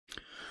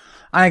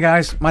Hi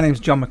guys, my name is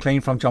John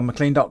McLean from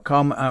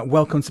johnmclean.com.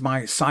 Welcome to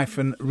my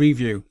Cyphon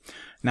review.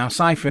 Now,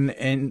 Cyphon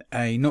in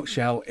a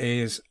nutshell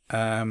is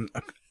a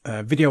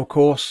video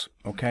course,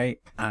 okay,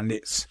 and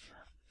it's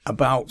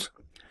about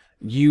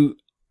you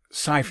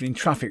siphoning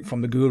traffic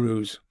from the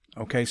gurus,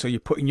 okay. So you're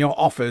putting your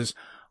offers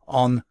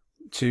on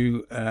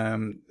to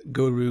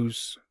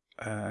gurus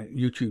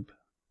YouTube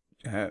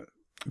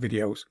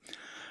videos,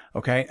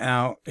 okay.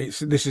 Now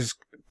this is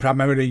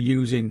primarily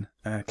using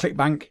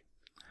ClickBank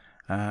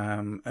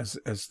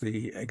as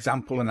the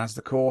example and as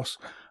the course,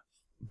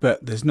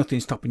 but there's nothing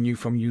stopping you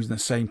from using the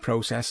same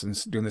process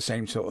and doing the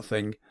same sort of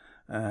thing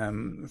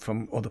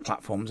from other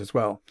platforms as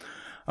well.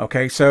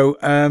 Okay, so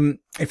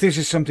if this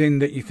is something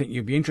that you think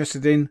you'd be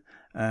interested in,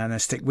 then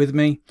stick with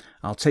me.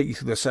 I'll take you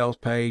through the sales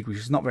page, which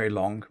is not very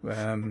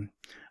long.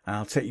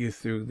 I'll take you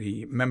through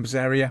the members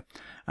area,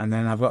 and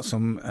then I've got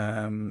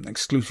some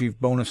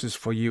exclusive bonuses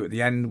for you at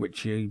the end,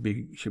 which should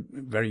be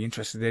very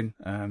interested in,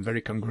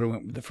 very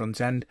congruent with the front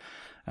end.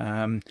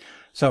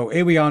 So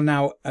here we are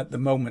now at the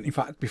moment. In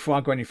fact, before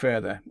I go any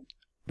further,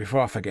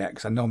 before I forget,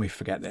 because I normally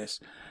forget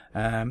this,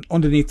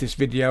 underneath this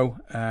video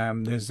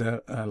there's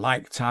a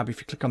like tab.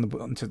 If you click on the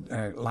button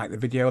to like the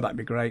video, that'd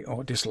be great,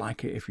 or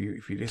dislike it if you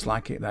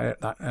dislike it.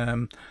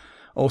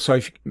 Also,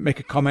 if you make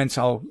a comment,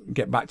 I'll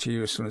get back to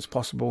you as soon as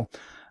possible.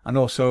 And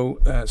also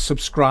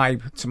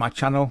subscribe to my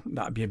channel.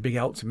 That'd be a big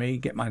help to me.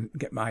 Get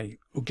my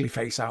ugly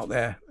face out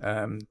there,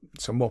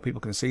 so more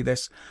people can see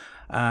this.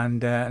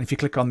 And if you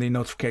click on the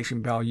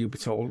notification bell, you'll be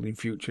told in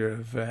future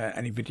of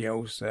any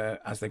videos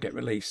as they get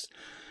released.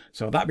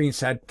 So that being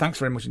said, thanks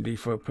very much indeed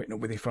for putting up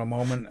with it for a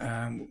moment.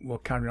 We'll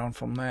carry on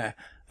from there.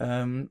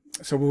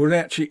 So we're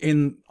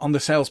actually on the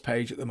sales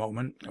page at the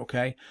moment.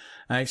 Okay,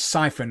 it's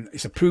Cyphon.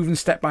 It's a proven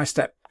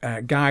step-by-step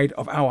guide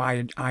of how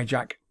I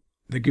hijack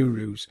the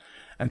gurus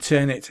and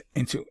turn it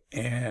into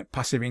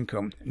passive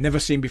income. Never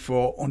seen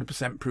before,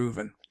 100%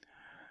 proven.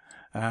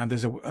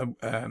 There's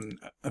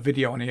a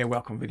video on here,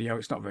 welcome video.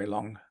 It's not very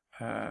long.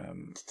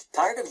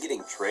 Tired of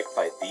getting tricked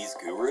by these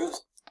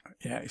gurus?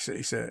 Yeah,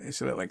 it's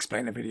a little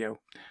explainer video.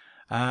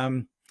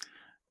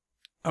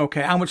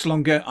 Okay, how much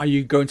longer are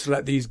you going to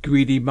let these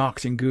greedy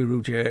marketing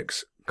guru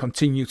jerks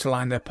continue to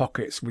line their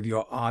pockets with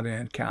your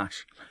hard-earned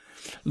cash?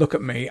 Look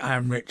at me, I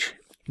am rich.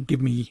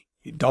 Give me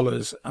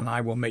dollars and I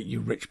will make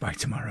you rich by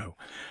tomorrow.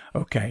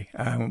 Okay,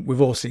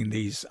 we've all seen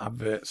these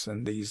adverts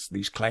and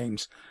these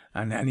claims,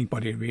 and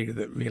anybody really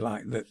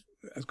that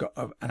has got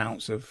an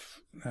ounce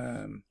of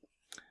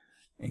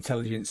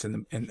intelligence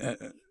and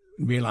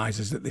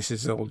realizes that this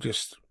is all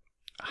just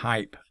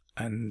hype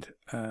and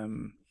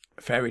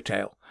fairy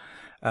tale.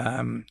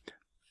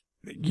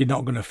 You're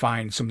not going to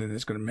find something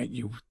that's going to make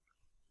you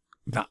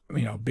that,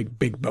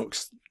 big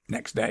bucks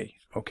next day.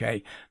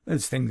 Okay,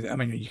 there's things,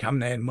 you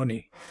can earn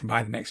money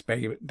by the next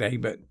day,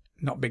 but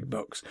not big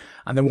bucks.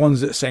 And the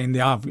ones that are saying they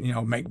have,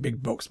 make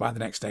big bucks by the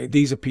next day,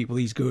 these are people,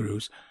 these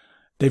gurus,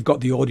 they've got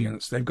the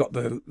audience, they've got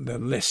the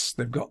lists,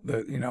 they've got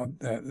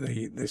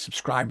the the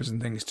subscribers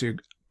and things to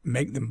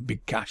make them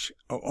big cash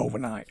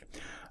overnight.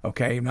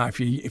 Okay, now if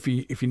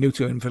you're new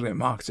to affiliate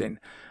marketing,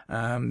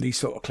 these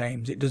sort of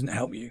claims, it doesn't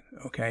help you.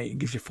 Okay, it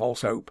gives you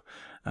false hope.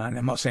 And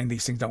I'm not saying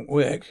these things don't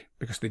work,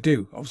 because they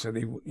do.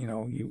 Obviously,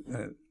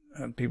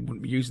 people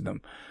wouldn't be using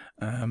them.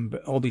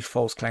 But all these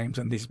false claims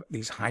and these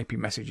hypey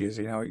messages,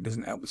 it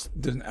doesn't help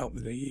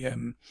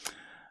the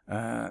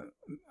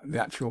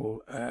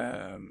actual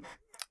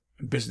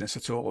business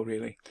at all,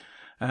 really.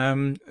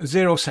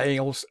 Zero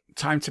sales.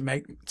 Time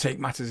to take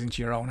matters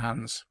into your own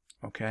hands.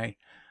 Okay.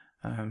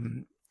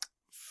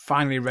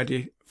 Finally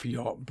ready for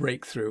your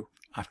breakthrough.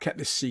 I've kept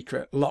this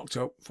secret locked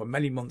up for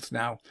many months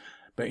now,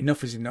 but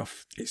enough is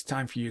enough. It's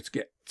time for you to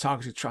get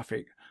targeted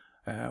traffic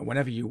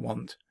whenever you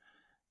want.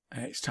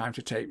 It's time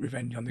to take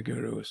revenge on the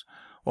gurus.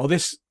 Well,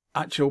 this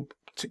actual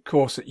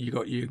course that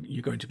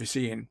you're going to be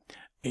seeing,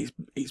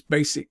 it's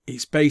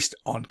based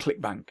on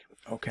ClickBank.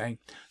 Okay,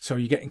 so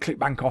you're getting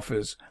ClickBank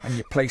offers and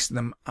you're placing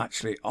them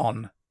actually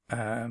on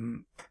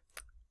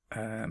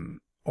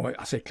or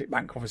I say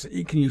ClickBank offers.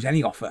 You can use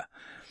any offer,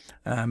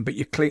 but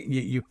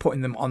you're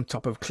putting them on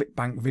top of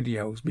ClickBank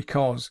videos,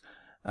 because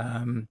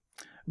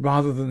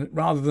rather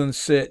than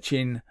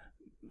searching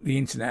the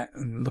internet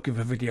and looking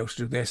for videos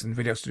to do this and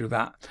videos to do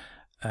that,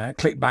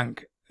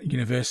 ClickBank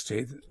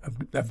University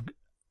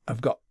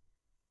have got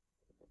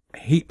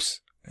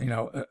heaps, a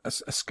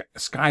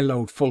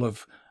skyload full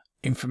of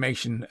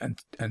information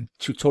and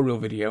tutorial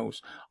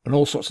videos on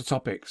all sorts of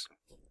topics.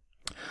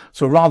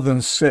 So rather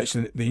than search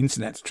the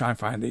internet to try and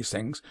find these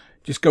things,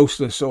 just go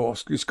to the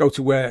source. Just go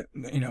to where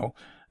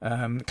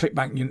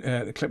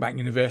ClickBank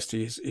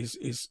University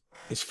is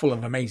full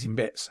of amazing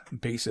bits and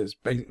pieces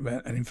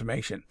and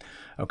information.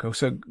 Okay,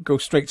 so go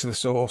straight to the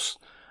source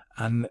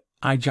and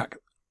hijack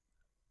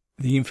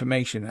the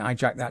information.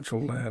 Hijack the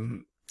actual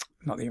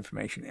not the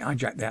information.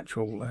 Hijack the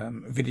actual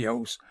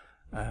videos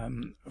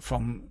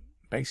from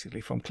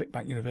basically from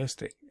ClickBank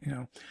University, you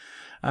know.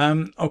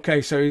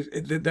 Okay, so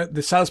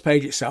the sales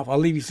page itself, I'll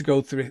leave you to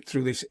go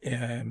through this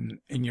in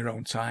your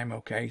own time,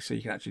 okay, so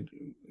you can actually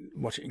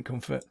watch it in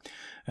comfort.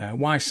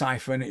 Why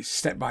Cyphon? It's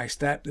step by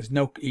step. There's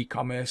no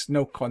e-commerce,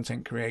 no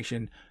content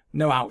creation,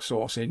 no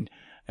outsourcing.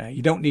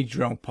 You don't need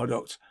your own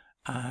product,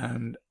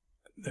 and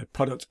the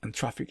product and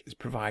traffic is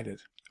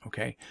provided.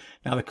 Okay,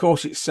 now the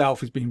course itself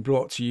has been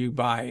brought to you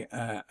by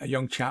a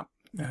young chap,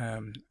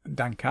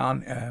 Dan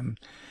Khan.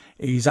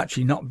 He's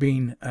actually not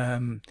been,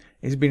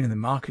 he's been in the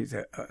market,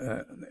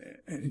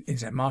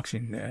 internet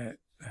marketing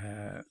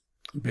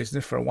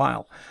business for a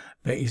while,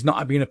 but he's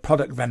not been a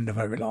product vendor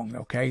very long.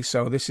 Okay,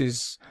 so this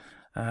is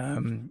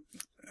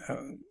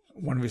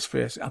one of his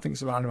first, I think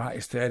it's around about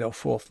his third or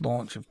fourth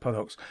launch of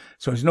products.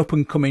 So he's an up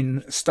and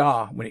coming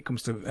star when it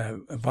comes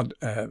to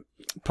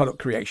product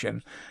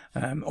creation.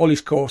 All his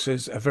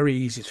courses are very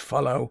easy to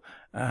follow,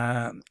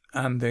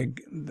 and they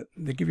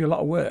give you a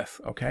lot of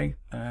worth. Okay.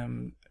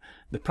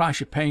 The price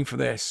you're paying for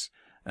this,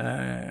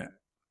 in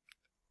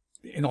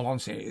all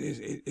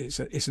honesty, it's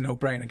a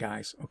no-brainer,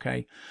 guys.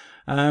 Okay,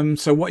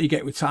 so what you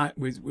get with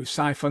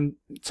Cyphon: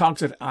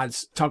 targeted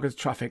ads, targeted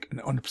traffic, and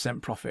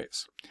 100%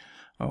 profits.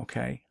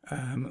 Okay,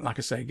 like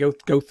I say, go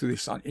through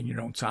this in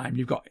your own time.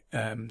 You've got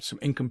some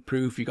income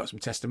proof, you've got some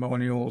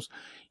testimonials,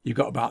 you've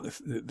got about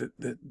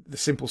the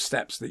simple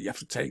steps that you have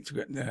to take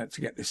to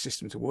get this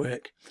system to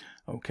work.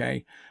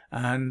 Okay,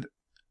 and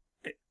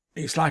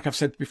it's like I've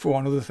said before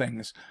on other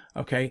things.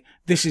 Okay,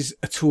 this is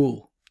a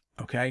tool.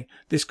 Okay,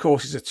 this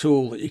course is a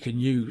tool that you can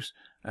use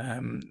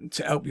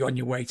to help you on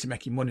your way to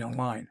making money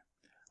online.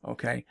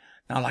 Okay,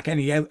 now like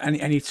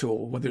any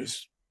tool, whether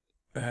it's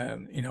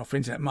you know, for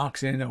internet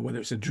marketing, or whether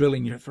it's a drill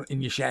in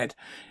your shed,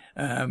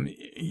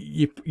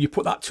 you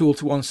put that tool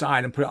to one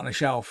side and put it on a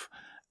shelf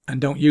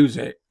and don't use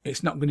it,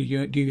 it's not going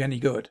to do you any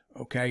good.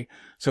 Okay,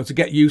 so to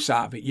get use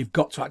out of it, you've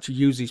got to actually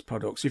use these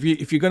products.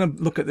 If you're going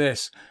to look at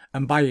this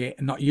and buy it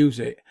and not use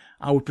it,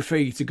 I would prefer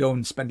you to go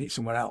and spend it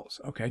somewhere else.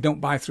 Okay, don't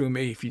buy through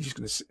me if you're just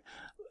going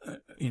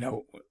to you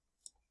know,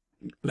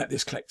 let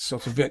this collect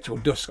sort of virtual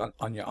dust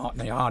on your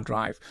hard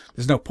drive.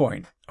 There's no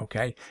point.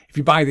 Okay, if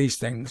you buy these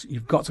things,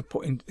 you've got to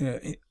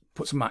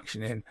put some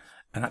action in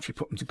and actually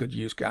put them to good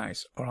use,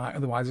 guys. All right,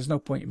 otherwise there's no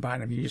point in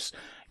buying them.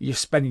 You're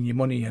spending your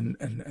money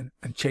and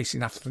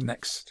chasing after the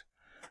next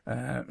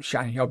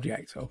shiny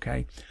object.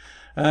 Okay,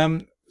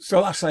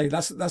 so I say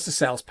that's the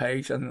sales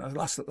page, and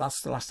that's the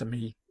last of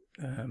me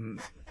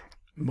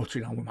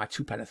muttering on with my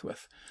two penneth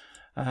worth.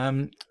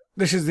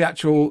 This is the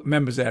actual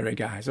members area,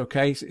 guys.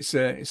 Okay,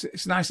 so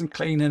it's nice and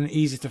clean and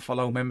easy to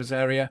follow members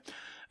area.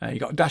 You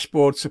got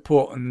dashboard,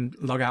 support, and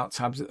log out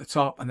tabs at the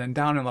top, and then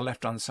down on the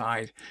left hand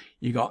side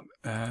you got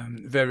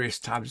various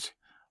tabs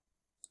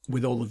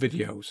with all the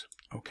videos.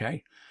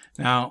 Okay,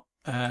 now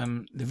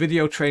the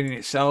video training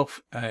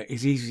itself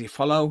is easy to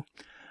follow.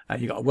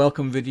 You got a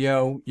welcome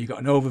video, you got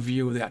an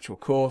overview of the actual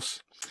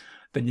course,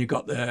 then you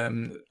got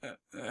a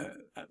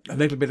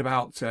little bit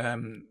about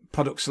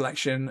product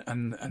selection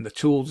and the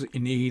tools that you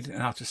need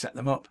and how to set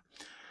them up.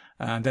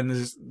 Then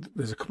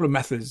there's a couple of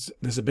methods.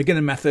 There's a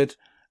beginner method,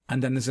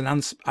 and then there's an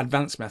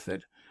advanced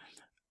method.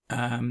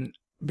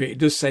 But it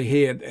does say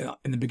here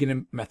in the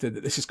beginner method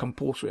that this is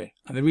compulsory,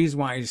 and the reason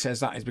why it says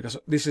that is because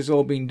this has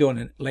all been done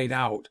and laid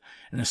out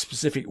in a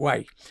specific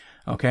way.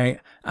 Okay,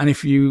 and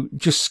if you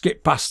just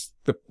skip past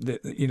the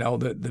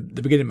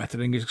beginner method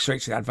and go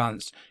straight to the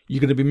advanced,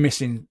 you're going to be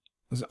missing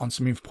on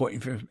some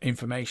important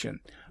information.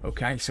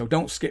 Okay, so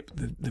don't skip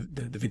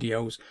the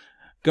videos,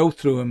 go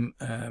through them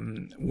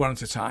one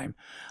at a time.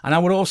 And I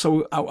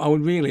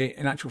would really,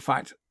 in actual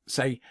fact,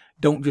 say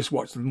don't just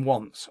watch them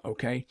once.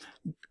 Okay,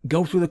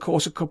 go through the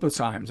course a couple of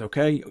times.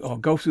 Okay, or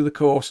go through the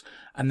course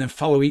and then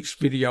follow each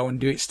video and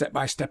do it step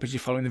by step as you're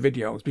following the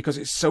videos, because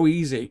it's so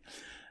easy.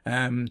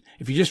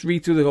 If you just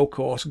read through the whole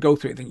course, go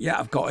through it, think, yeah,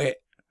 I've got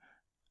it,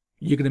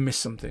 you're going to miss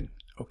something.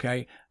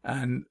 Okay,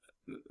 and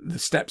the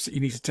steps that you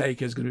need to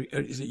take is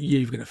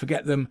you're going to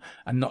forget them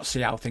and not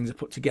see how things are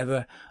put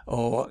together,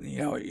 or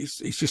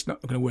it's just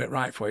not going to work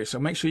right for you. So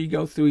make sure you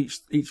go through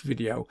each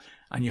video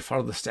and you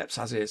follow the steps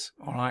as is.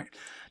 All right,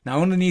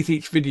 now underneath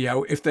each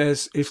video, if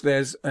there's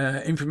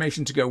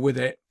information to go with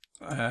it,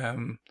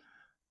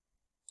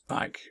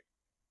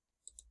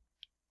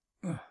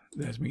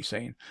 there's me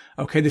saying,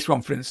 okay, this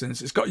one for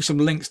instance, it's got you some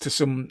links to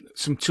some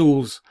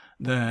tools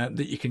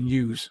that you can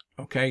use.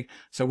 Okay,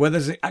 so where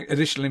there's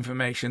additional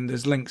information,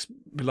 there's links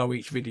below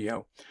each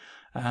video.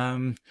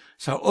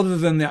 So other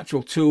than the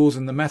actual tools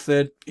and the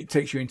method, it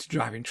takes you into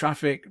driving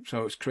traffic,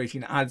 so it's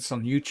creating ads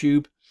on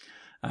YouTube.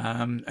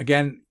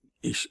 Again,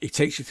 it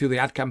takes you through the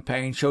ad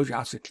campaign, shows you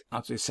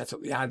how to set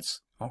up the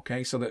ads.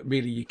 Okay, so that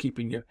really you're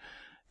keeping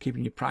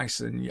your price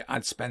and your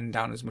ad spend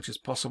down as much as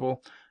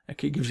possible.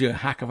 It gives you a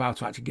hack of how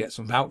to actually get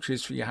some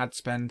vouchers for your ad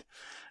spend.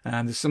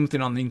 There's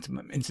something on the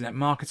internet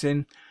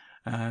marketing,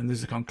 and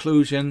there's a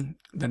conclusion.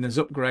 Then there's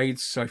upgrades.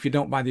 So if you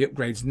don't buy the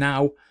upgrades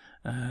now,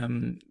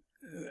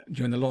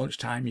 during the launch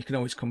time, you can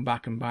always come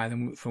back and buy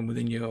them from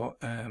within your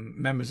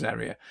members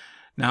area.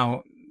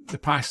 Now the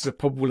prices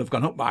probably will have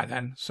gone up by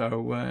then.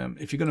 So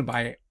if you're going to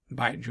buy it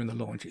buy it during the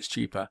launch. It's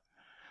cheaper.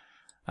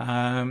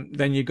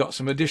 Then you've got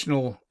some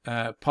additional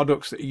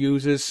products that it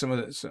uses, some of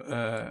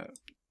the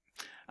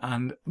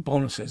and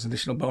bonuses,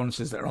 additional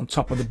bonuses that are on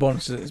top of the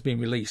bonuses that's been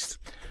released.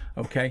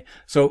 Okay,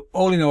 so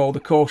all in all, the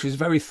course is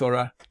very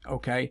thorough.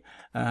 Okay,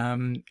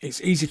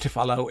 it's easy to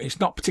follow. It's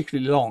not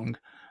particularly long.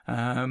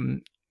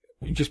 You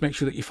just make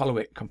sure that you follow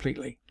it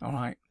completely. All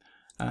right.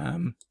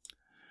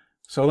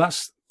 So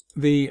that's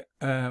the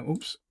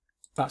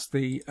that's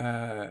the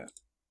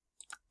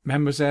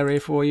members area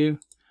for you.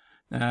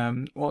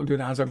 What I'll do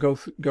now is I'll go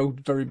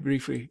very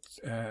briefly,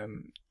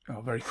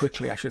 or very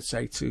quickly, I should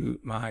say, to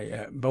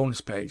my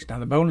bonus page. Now,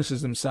 the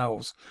bonuses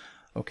themselves,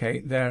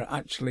 okay, they're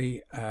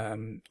actually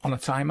on a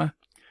timer,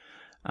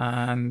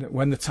 and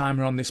when the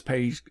timer on this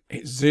page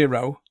hits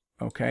 0,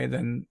 okay,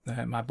 then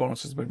my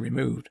bonuses will be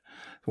removed.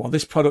 Well,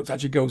 this product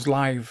actually goes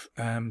live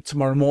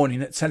tomorrow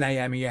morning at 10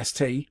 AM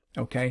EST,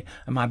 okay,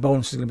 and my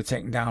bonus is going to be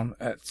taken down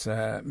at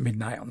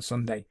midnight on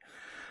Sunday.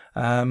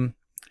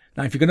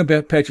 Now, if you're going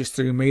to purchase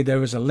through me,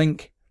 there is a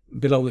link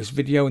below this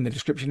video in the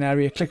description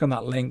area. Click on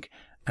that link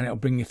and it'll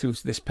bring you through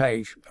to this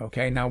page.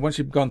 Okay, now once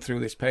you've gone through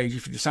this page,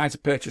 if you decide to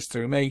purchase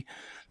through me,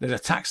 there's a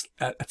text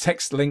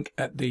link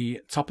at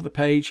the top of the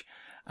page,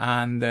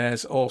 and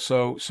there's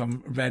also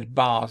some red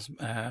bars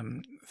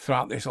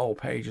throughout this whole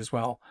page as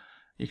well.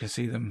 You can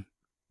see them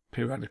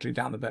periodically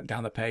down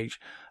the page.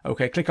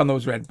 Okay, click on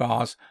those red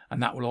bars,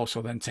 and that will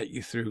also then take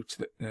you through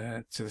to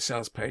the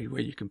sales page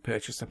where you can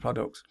purchase the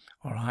products.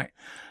 All right.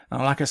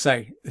 Now, like I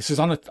say, this is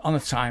on a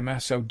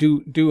timer, so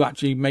do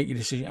actually make your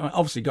decision. I mean,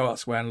 obviously, go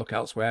elsewhere and look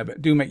elsewhere, but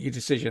do make your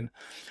decision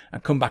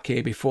and come back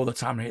here before the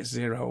timer hits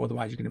 0.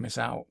 Otherwise, you're going to miss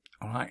out.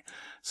 All right.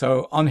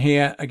 So on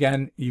here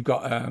again, you've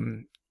got a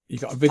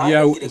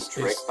video.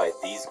 Tricked by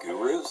these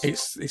gurus?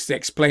 It's the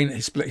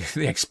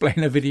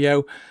explainer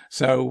video.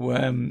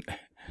 So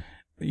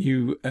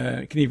you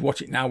can either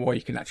watch it now, or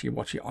you can actually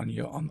watch it on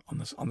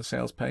the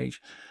sales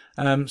page.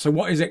 So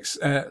what is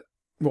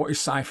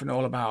Cyphon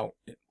all about?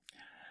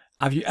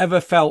 Have you ever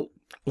felt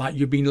like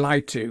you've been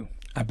lied to?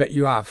 I bet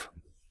you have.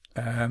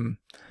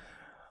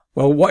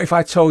 Well, what if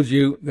I told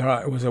you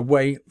there was a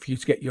way for you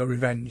to get your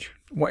revenge?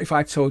 What if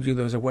I told you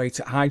there was a way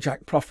to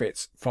hijack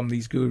profits from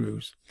these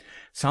gurus?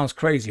 Sounds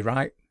crazy,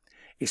 right?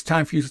 It's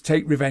time for you to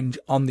take revenge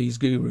on these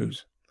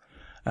gurus.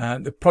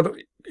 The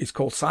product is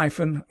called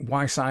Cyphon.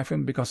 Why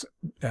Cyphon? Because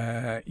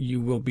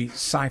you will be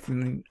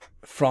siphoning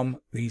from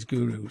these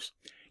gurus.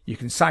 You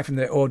can siphon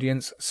their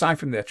audience,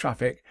 siphon their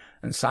traffic,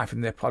 and siphon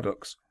their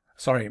products.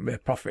 Sorry, their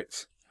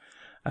profits.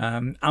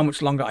 How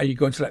much longer are you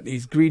going to let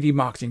these greedy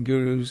marketing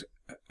gurus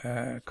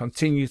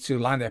continue to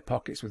line their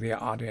pockets with your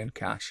hard-earned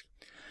cash?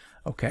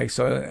 Okay,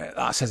 so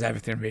that says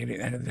everything really. At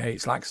the end of the day,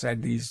 it's like I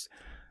said, these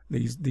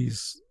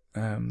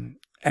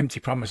empty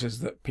promises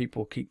that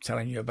people keep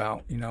telling you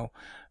about, you know,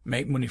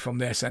 make money from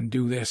this and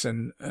do this,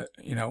 and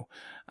you know,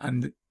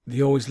 and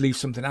they always leave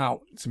something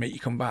out to make you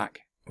come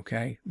back.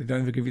 Okay, they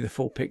don't even give you the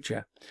full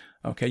picture.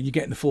 Okay, you're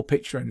getting the full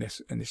picture in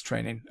this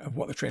training of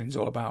what the training is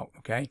all about.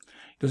 Okay,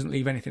 it doesn't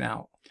leave anything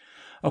out.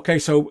 Okay,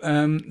 so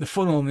the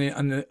funnel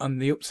and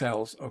the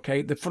upsells.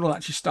 Okay, the funnel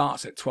actually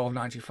starts at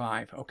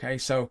 $12.95. Okay,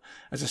 so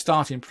as a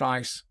starting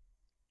price,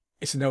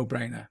 it's a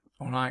no-brainer.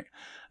 All right.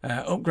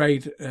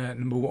 Upgrade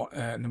number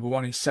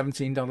one is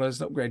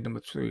 $17. Upgrade number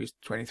 2 is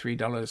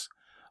 $23.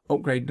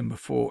 Upgrade number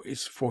 4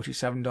 is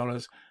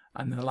 $47,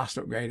 and the last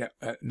upgrade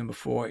at number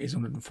 4 is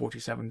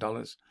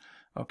 $147.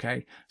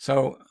 Okay,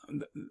 so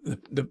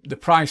the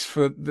price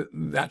for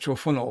the actual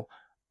funnel,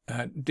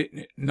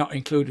 not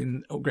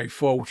including upgrade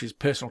 4, which is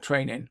personal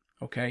training.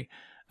 Okay,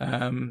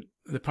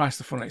 the price of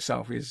the funnel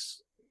itself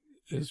is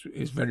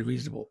very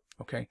reasonable.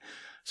 Okay,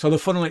 so the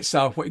funnel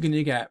itself, what you're going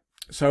to get.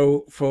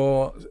 So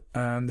for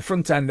the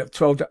front end of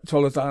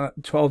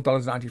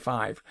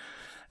 $12.95,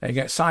 you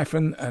get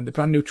Cyphon and the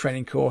brand new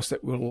training course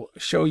that will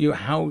show you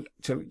how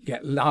to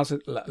get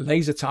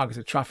laser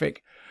targeted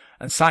traffic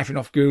and siphon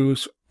off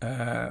gurus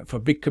for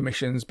big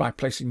commissions by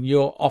placing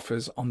your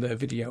offers on their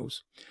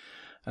videos.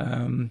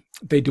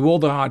 They do all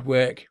the hard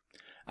work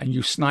and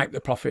you snipe the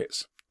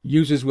profits.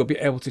 Users will be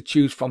able to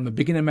choose from the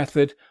beginner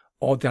method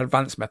or the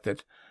advanced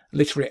method.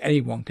 Literally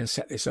anyone can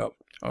set this up.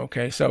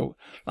 Okay, so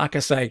like I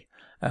say,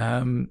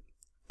 the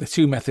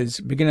two methods,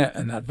 beginner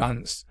and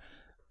advanced,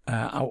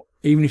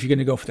 even if you're going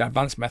to go for the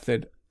advanced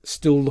method,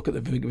 still look at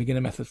the beginner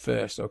method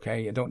first.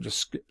 Okay, you don't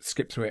just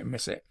skip through it and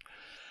miss it.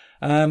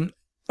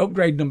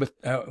 Upgrade number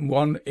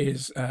 1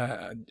 is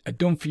a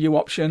done for you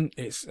option.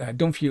 It's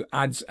done for you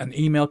ads and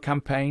email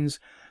campaigns,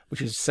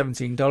 which is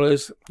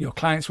 $17. Your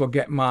clients will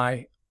get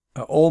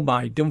all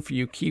my done for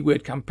you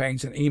keyword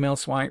campaigns and email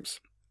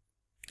swipes.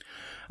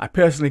 I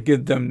personally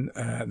give them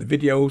the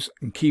videos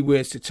and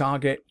keywords to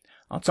target.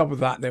 On top of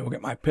that, they will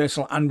get my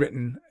personal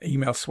handwritten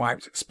email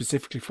swipes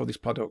specifically for this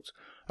product.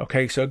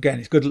 Okay, so again,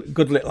 it's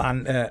good little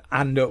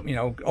hand up, you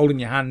know, holding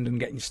your hand and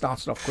getting you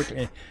started off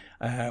quickly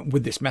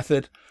with this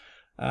method.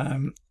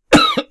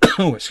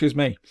 Oh, excuse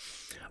me.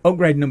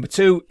 Upgrade number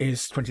 2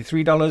 is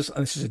 $23,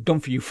 and this is a done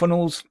for you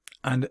funnels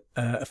and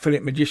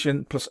affiliate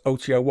magician plus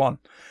OTO1.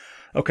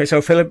 Okay, so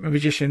affiliate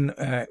magician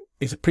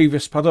is a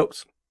previous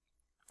product.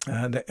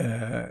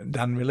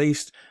 Dan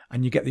released,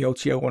 and you get the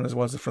OTO one as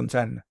well as the front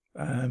end.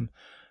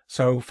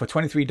 So for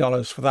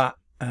 $23 for that,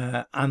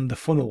 and the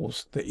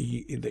funnels that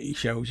he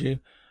shows you,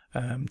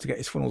 to get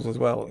his funnels as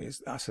well,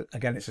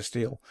 again, it's a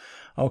steal.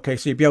 Okay,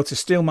 so you'll be able to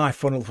steal my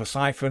funnel for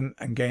Cyphon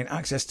and gain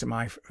access to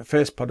my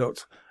first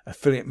product,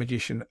 Affiliate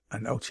Magician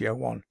and OTO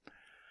one.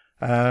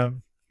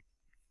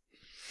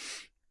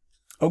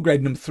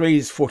 Upgrade number 3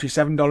 is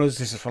 $47.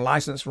 This is for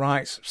license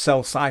rights.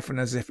 Sell Cyphon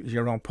as if it's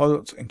your own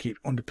product and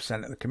keep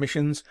 100% of the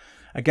commissions.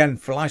 Again,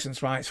 for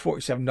license rights,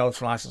 $47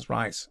 for license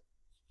rights.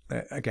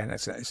 Again,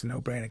 it's a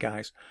no-brainer,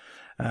 guys.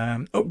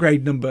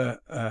 Upgrade number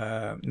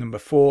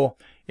 4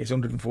 is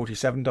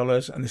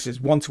 $147, and this is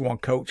one-to-one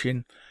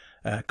coaching.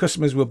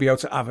 Customers will be able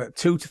to have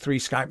 2 to 3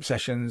 Skype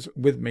sessions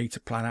with me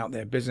to plan out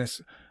their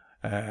business,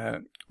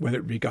 whether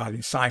it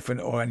regarding Cyphon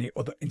or any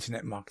other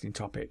internet marketing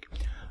topic.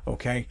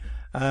 Okay.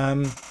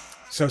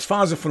 So as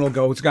far as the funnel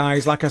goes,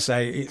 guys, like I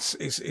say,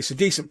 it's a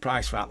decent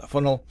price for the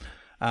funnel.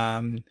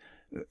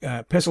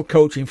 Personal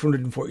coaching for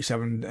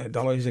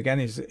 $147 again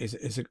is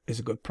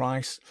a good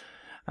price.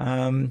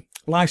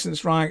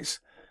 License rights,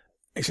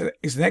 it's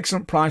an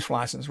excellent price for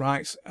license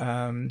rights.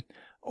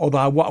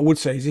 Although what I would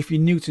say is, if you're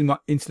new to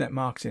internet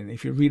marketing,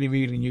 if you're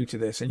really new to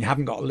this and you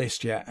haven't got a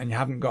list yet and you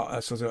haven't got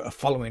a sort of a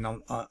following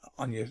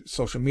on your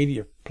social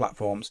media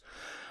platforms,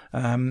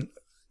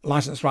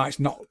 license rights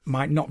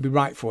might not be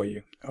right for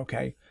you.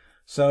 Okay,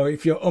 so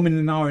if you're umming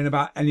and ahhing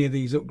about any of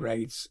these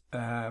upgrades,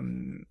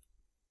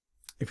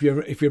 if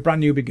you're a brand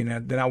new beginner,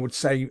 then I would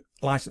say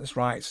license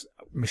rights,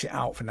 miss it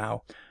out for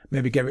now.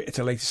 Maybe get it at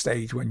a later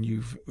stage when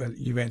you've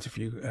earned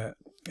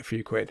a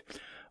few quid.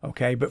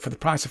 Okay, but for the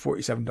price of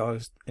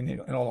 $47, in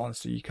all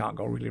honesty, you can't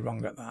go really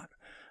wrong at that.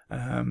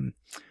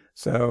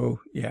 So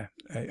yeah,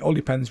 it all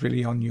depends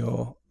really on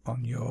your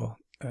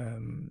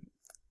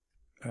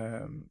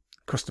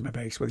customer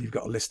base, whether you've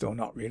got a list or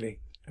not, really,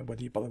 and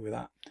whether you bother with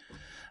that.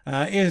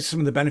 Here's some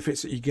of the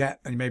benefits that you get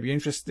and you may be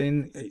interested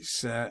in.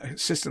 It's a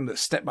system that's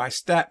step by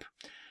step.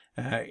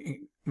 It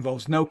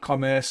involves no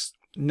commerce,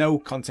 no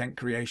content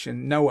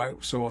creation, no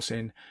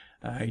outsourcing.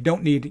 You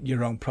don't need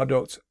your own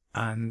product,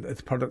 and the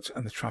product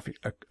and the traffic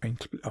are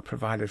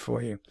provided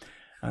for you.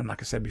 And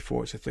like I said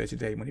before, it's a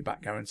 30-day money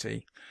back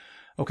guarantee.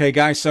 Okay,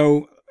 guys.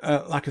 So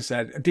like I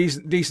said, a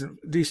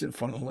decent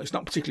funnel. It's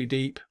not particularly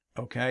deep.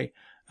 Okay.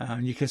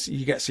 And you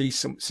see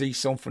some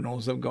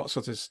funnels that have got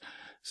sort of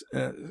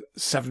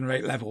 7 or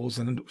 8 levels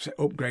and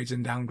upgrades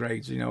and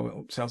downgrades, you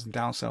know, upsells and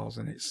downsells,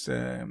 and it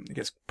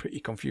gets pretty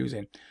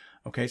confusing.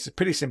 Okay, it's a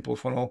pretty simple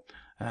funnel,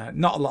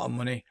 not a lot of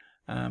money,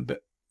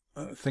 but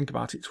think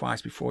about it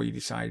twice before you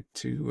decide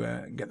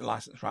to get the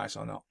license rights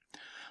or not.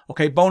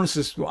 Okay,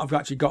 bonuses, what I've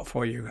actually got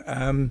for you.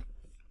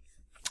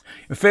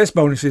 The first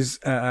bonus is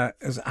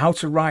how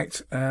to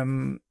write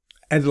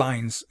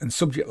headlines and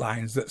subject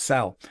lines that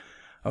sell.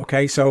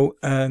 Okay, so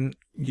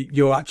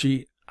you're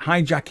actually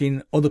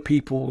hijacking other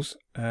people's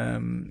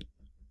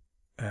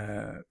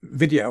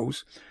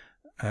videos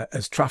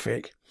as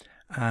traffic,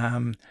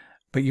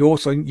 but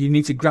you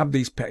need to grab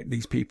these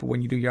people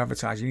when you do your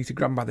advertising. You need to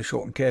grab them by the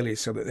short and curlies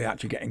so that they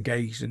actually get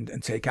engaged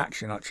and take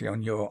action actually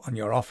on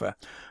your offer.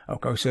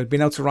 Okay, so being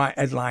able to write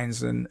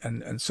headlines and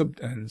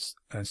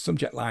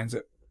subject lines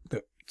that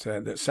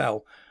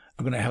sell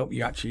are going to help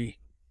you actually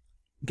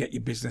get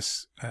your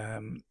business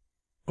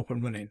up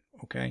and running.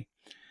 Okay.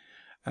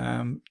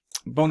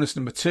 Bonus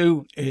number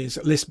 2 is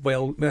list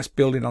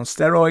building on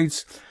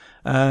steroids.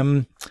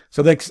 So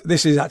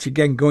this is actually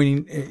again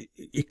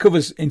it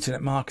covers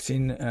internet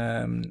marketing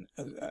and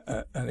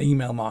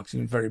email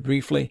marketing very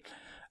briefly.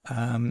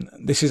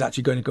 This is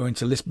actually going to go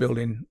into list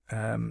building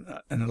and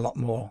a lot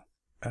more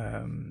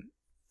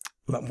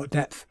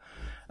depth,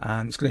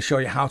 and it's going to show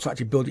you how to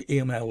actually build your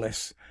email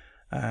lists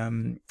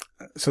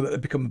so that they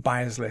become a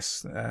buyers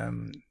list.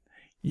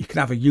 You can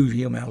have a huge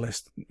email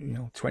list,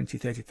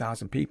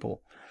 20,000-30,000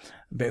 people,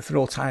 but if they're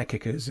all tire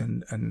kickers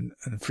and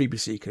freebie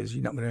seekers,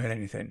 you're not going to earn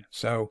anything.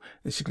 So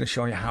this is going to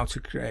show you how to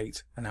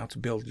create and how to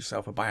build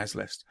yourself a buyers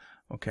list.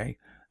 Okay,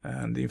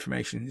 and the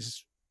information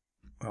is,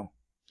 well,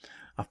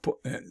 I've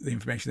put the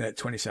information there at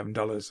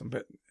 $27,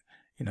 but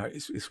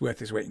it's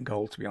worth its weight in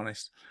gold, to be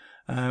honest.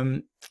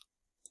 Bonus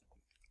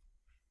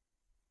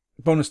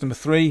number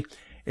 3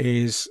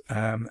 is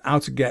how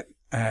to get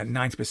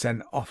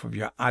 90% off of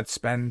your ad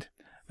spend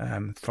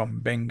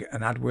from Bing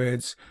and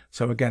AdWords.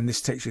 So again,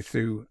 this takes you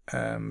through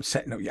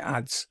setting up your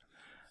ads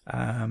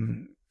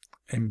in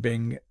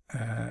Bing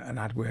and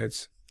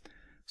AdWords.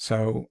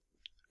 So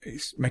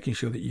it's making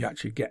sure that you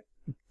actually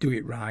do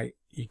it right.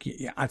 You get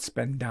your ad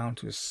spend down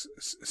to as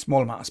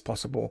small amount as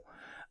possible,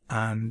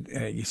 and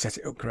you set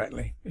it up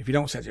correctly. If you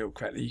don't set it up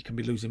correctly, you can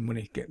be losing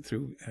money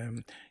getting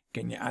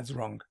your ads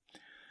wrong.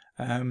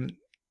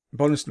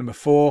 Bonus number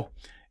 4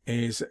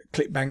 is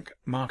ClickBank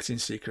marketing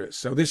secrets.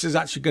 So this is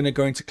actually going to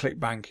go into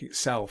ClickBank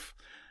itself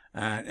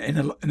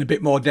in a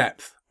bit more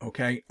depth.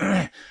 Okay,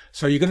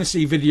 so you're going to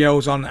see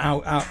videos on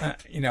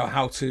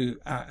how to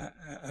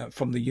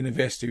from the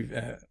university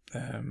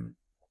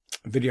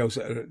videos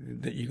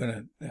that you're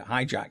going to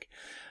hijack,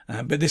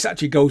 but this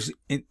actually goes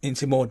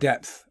into more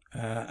depth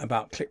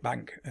about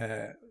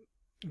ClickBank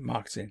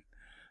marketing.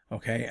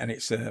 Okay, and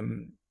it's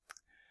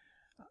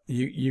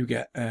you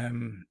get a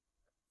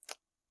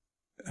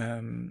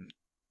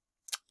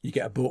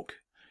book.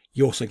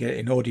 You also get it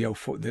in audio,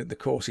 the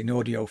course in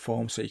audio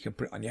form, so you can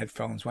put it on your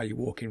headphones while you're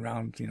walking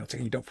around, you know,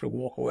 taking your dog for a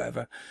walk or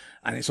whatever.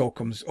 And it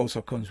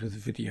also comes with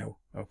video.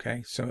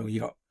 Okay, so you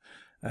got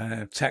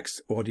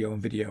text, audio,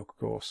 and video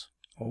course,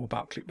 all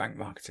about ClickBank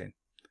marketing.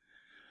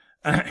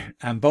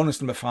 And bonus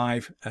number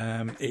 5,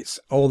 it's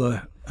all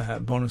the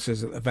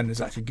bonuses that the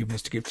vendors actually given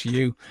us to give to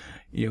you.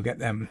 You'll get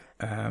them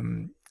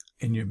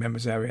in your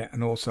members area,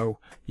 and also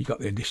you got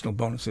the additional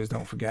bonuses,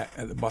 don't forget,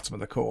 at the bottom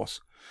of the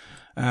course.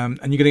 And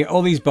you're going to get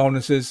all these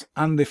bonuses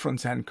and the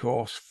front end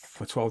course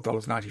for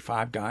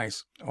 $12.95,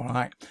 guys. All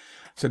right,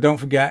 so don't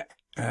forget,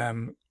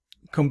 come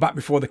back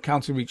before the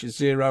counter reaches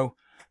 0.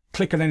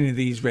 Click on any of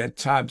these red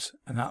tabs,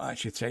 and that'll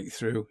actually take you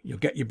through. You'll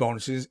get your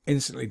bonuses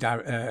instantly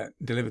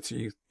delivered to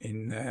you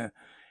in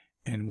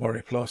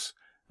Warrior Plus,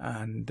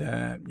 and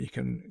you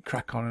can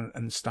crack on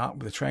and start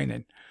with the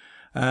training.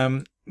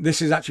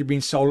 This is actually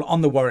being sold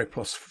on the Warrior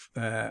Plus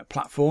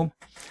platform.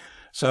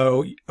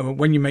 So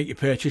when you make your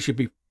purchase, you'll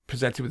be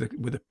presented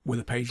with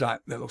a page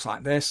that looks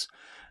like this.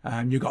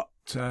 You've got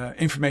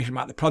information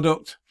about the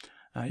product.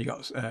 You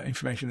got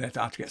information there to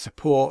how to get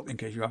support in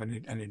case you have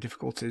any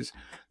difficulties.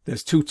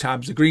 There's 2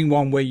 tabs: the green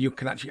one where you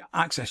can actually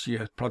access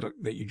your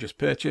product that you just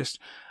purchased,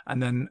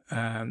 and then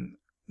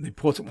the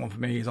important one for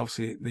me is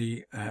obviously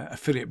the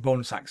affiliate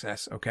bonus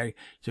access. Okay,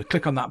 so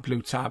click on that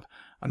blue tab,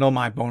 and all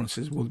my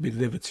bonuses will be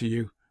delivered to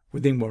you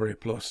within Warrior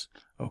Plus.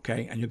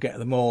 Okay, and you'll get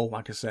them all,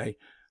 like I say,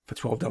 for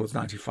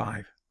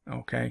 $12.95.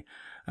 Okay,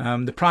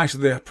 the price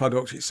of the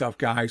product itself,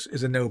 guys,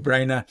 is a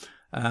no-brainer.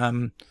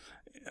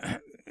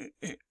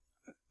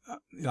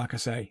 Like I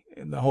say,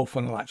 the whole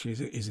funnel actually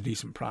is a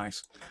decent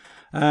price.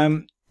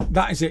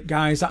 That is it,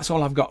 guys. That's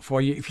all I've got for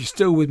you. If you're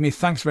still with me,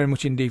 thanks very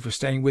much indeed for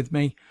staying with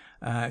me.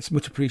 It's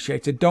much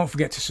appreciated. Don't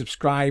forget to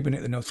subscribe and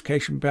hit the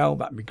notification bell.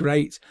 That'd be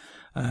great.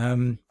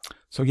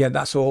 So yeah,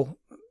 that's all.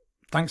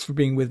 Thanks for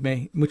being with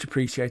me. Much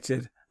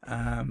appreciated.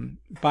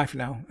 Bye for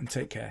now and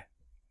take care.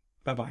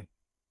 Bye-bye.